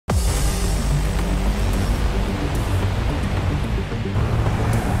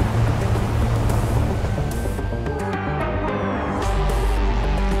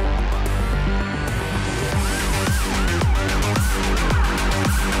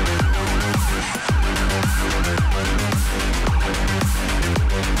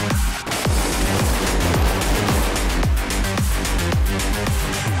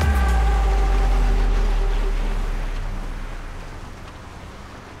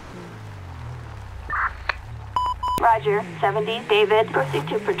Roger, 70, David, proceed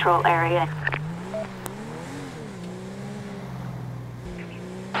to patrol area.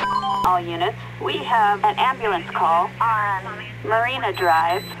 All units, we have an ambulance call on Marina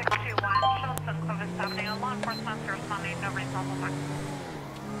Drive. 621, Shelton, Clovis Avenue. Law enforcement is responding, no reasonable time.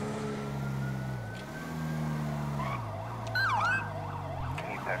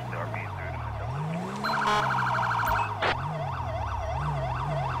 Can you pass the RP through to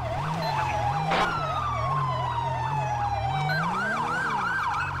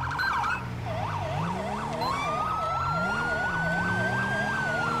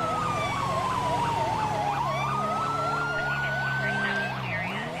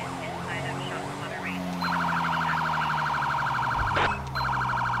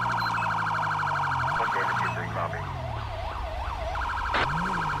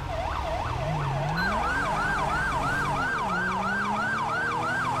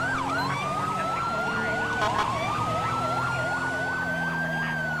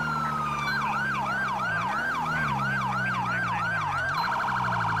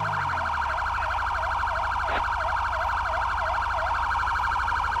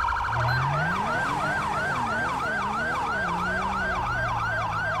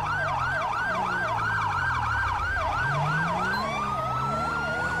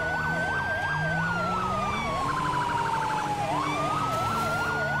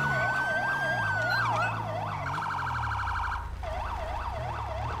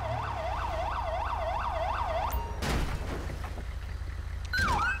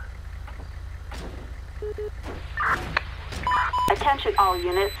Attention all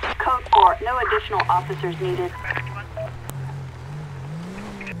units, code 4, no additional officers needed.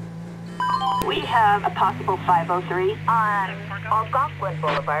 We have a possible 503 on Algonquin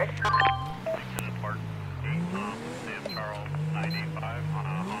Boulevard.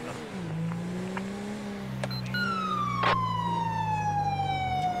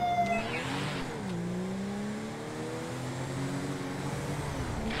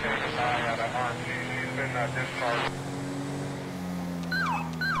 discharged.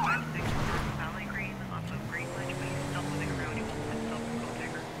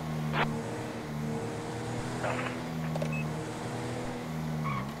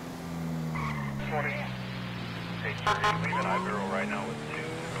 Leaving Ibero right now with 2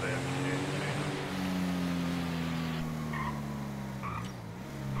 clear.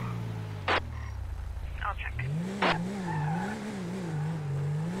 I'll check.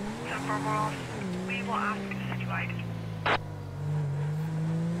 So for Ross, we will ask to send you ID.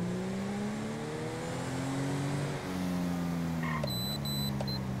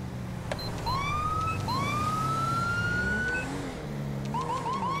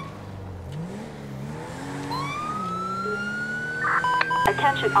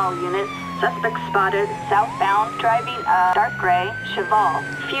 Attention all units. Suspect spotted southbound driving a dark gray Cheval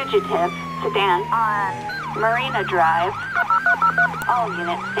fugitive sedan on Marina Drive. All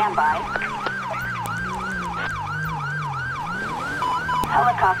units stand by.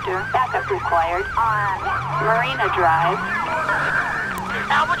 Helicopter backup required on Marina Drive.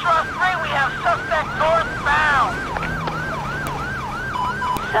 Albatross 3, we have suspect northbound.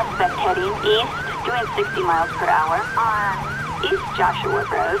 Suspect heading east, doing 60 miles per hour on East Joshua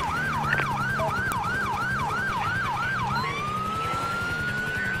Road.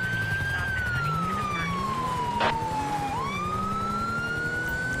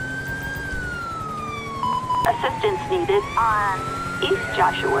 Assistance needed on East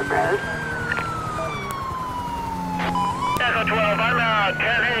Joshua Road. Echo 12, I'm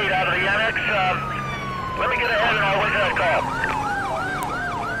 10-8 out of the annex. Let me get ahead and I'll wait for that call.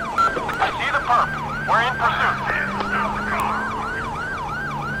 I see the perp. We're in pursuit.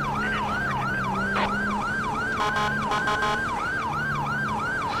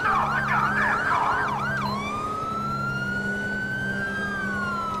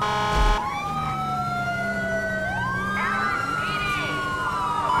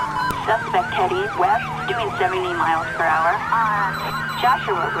 Suspect heading west, doing 70 miles per hour on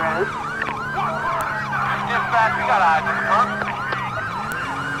Joshua Road. Dispatch, we got eyes on the perp.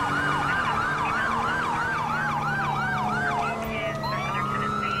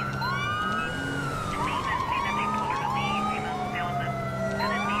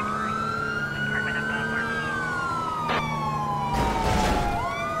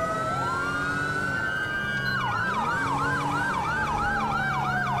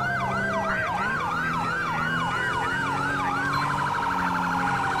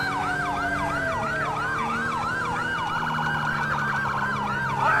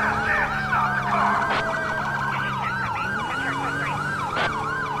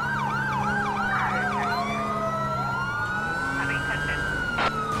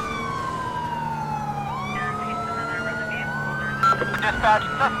 Dispatch,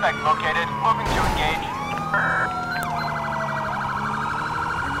 suspect located. Moving to engage.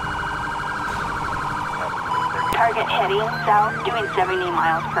 Target heading south, doing 70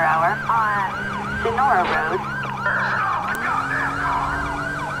 miles per hour on Sonora Road.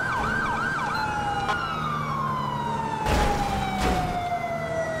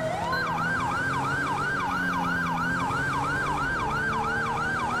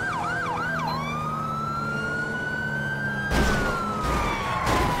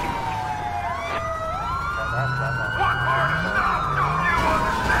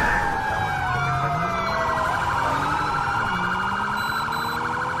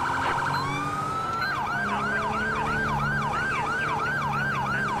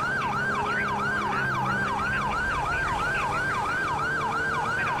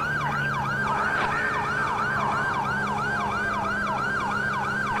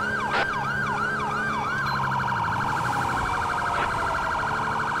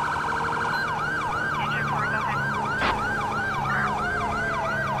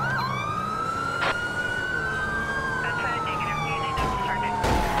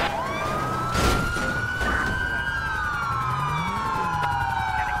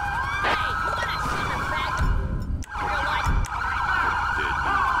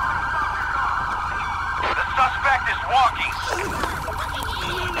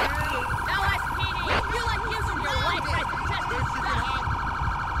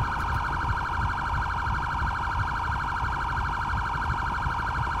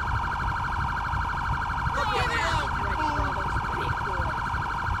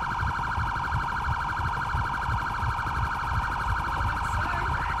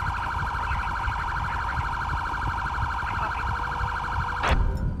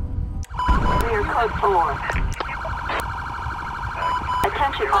 Code 4.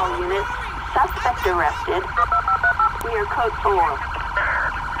 Attention all units. Suspect arrested. We are Code 4.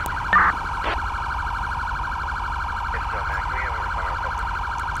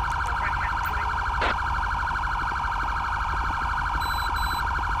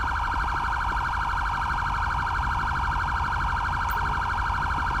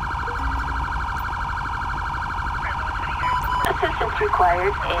 Assistance required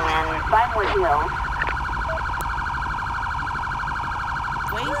in Vinewood Hills.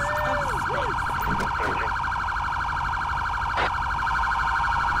 Waste of space.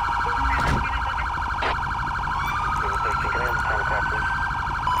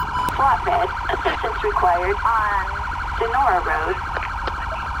 Flatbed. Assistance required on Sonora Road.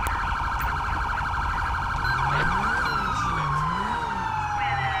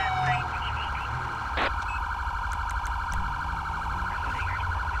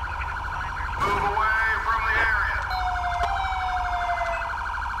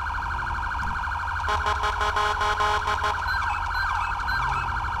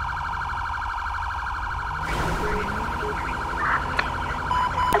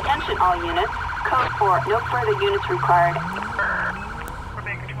 Attention all units. Code 4. No further units required. For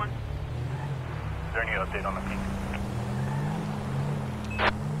Baker 1. Is there any update on the peak?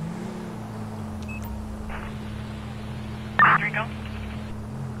 Rico?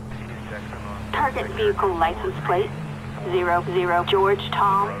 Target vehicle license plate 00 George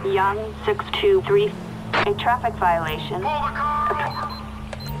Tom Young 623. A traffic violation.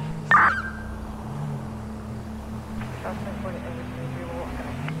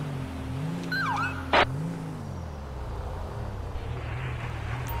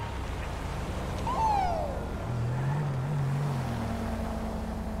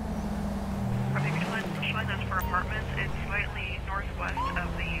 That's for apartments. It's slightly northwest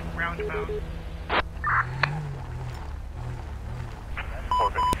of the roundabout. Go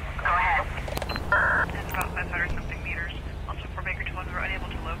ahead. It's about 500 something meters. Also for Baker 2, we're unable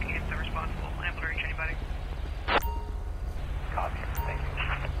to locate the responsible, unable to reach anybody. Copy. Thank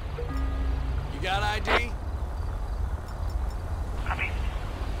you. You got ID? Copy.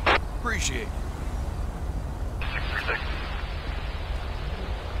 Appreciate it. 636.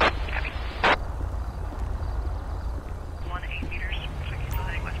 Copy. 18 meters. Looks like he's still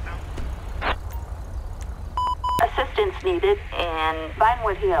heading westbound. Assistance needed in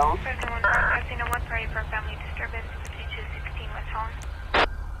Vinewood Hills. President 1 broadcasting a 1 party for family disturbance, 5216 West Holland.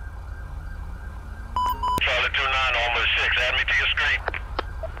 Charlotte 29, almost 6. Add me to your screen.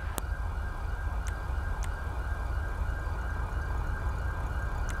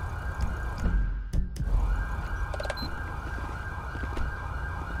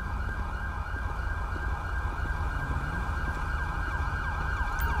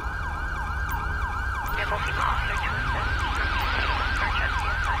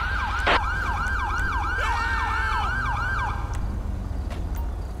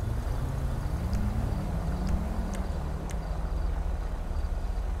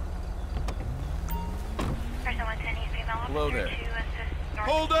 Hello there. To assist North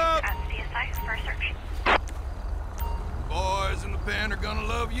Hold up! at CSI for a search. Boys in the pen are gonna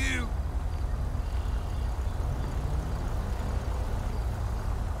love you.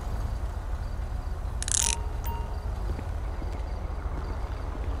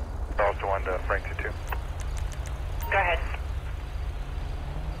 Delta 1 to Frank 2. Go ahead.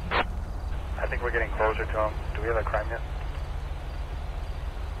 I think we're getting closer to him. Do we have a crime yet?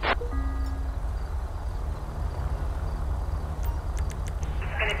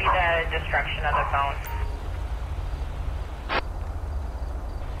 It's going to be the destruction of the phone.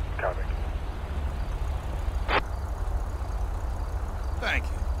 Copy. Thank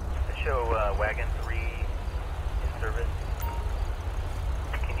you. Show Wagon 3 in service.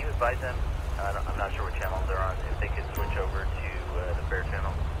 Can you advise them? I'm not sure what channel they're on. If they could switch over to the fair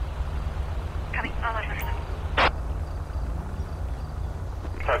channel. Coming. I'll let her know.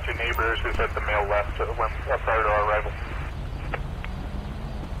 Talk to neighbors who's at the male left prior to our arrival.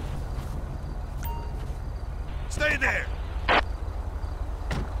 Stay there.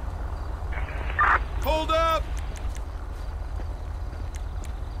 Hold up.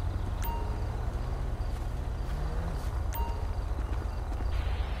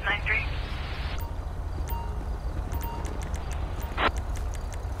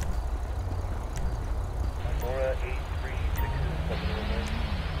 Nora 836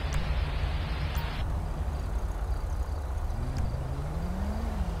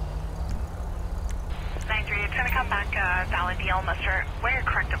 9-3, it's going to come back valid DL muster. Wear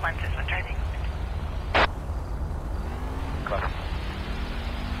corrective lenses when driving.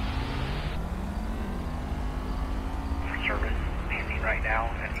 Service standing right now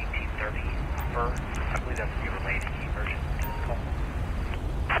at 1830 for, I believe that's the related key version to this call.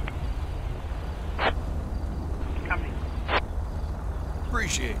 Copy.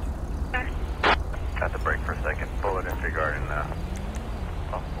 Appreciate it. Got the break for a second. Bullet in regarding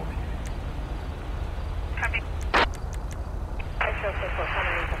possible view. Copy.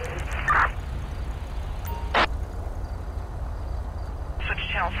 Switch to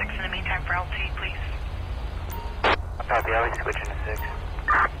channel 6 in the meantime for LT, please. Copy, I'll be switching to 6.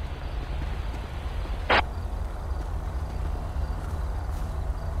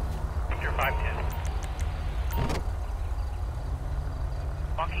 You're 510.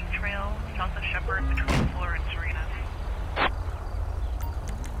 Walking trail south of Shepherd between Fuller and Serena.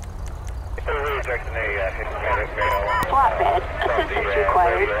 Flatbed, assistance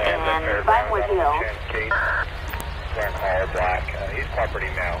required in Vinewood Hills. Wearing all black. He's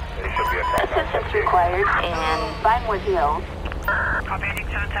cooperating now. He should be a Assistance required in Vinewood Hills. Copy, I think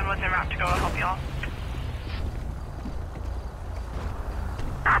 710 was en route to go help y'all.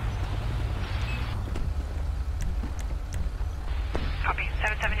 Copy,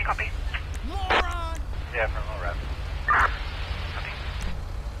 770, you copy? Moron. Yeah, from all right. Copy.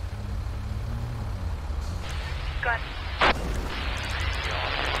 Go ahead.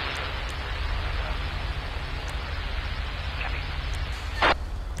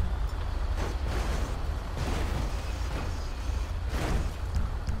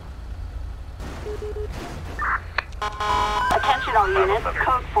 Attention all units,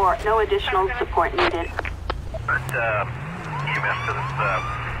 code 4, no additional support needed. But, EMS to this,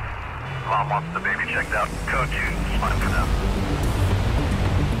 mom wants the baby checked out. Code 2 is fine for now.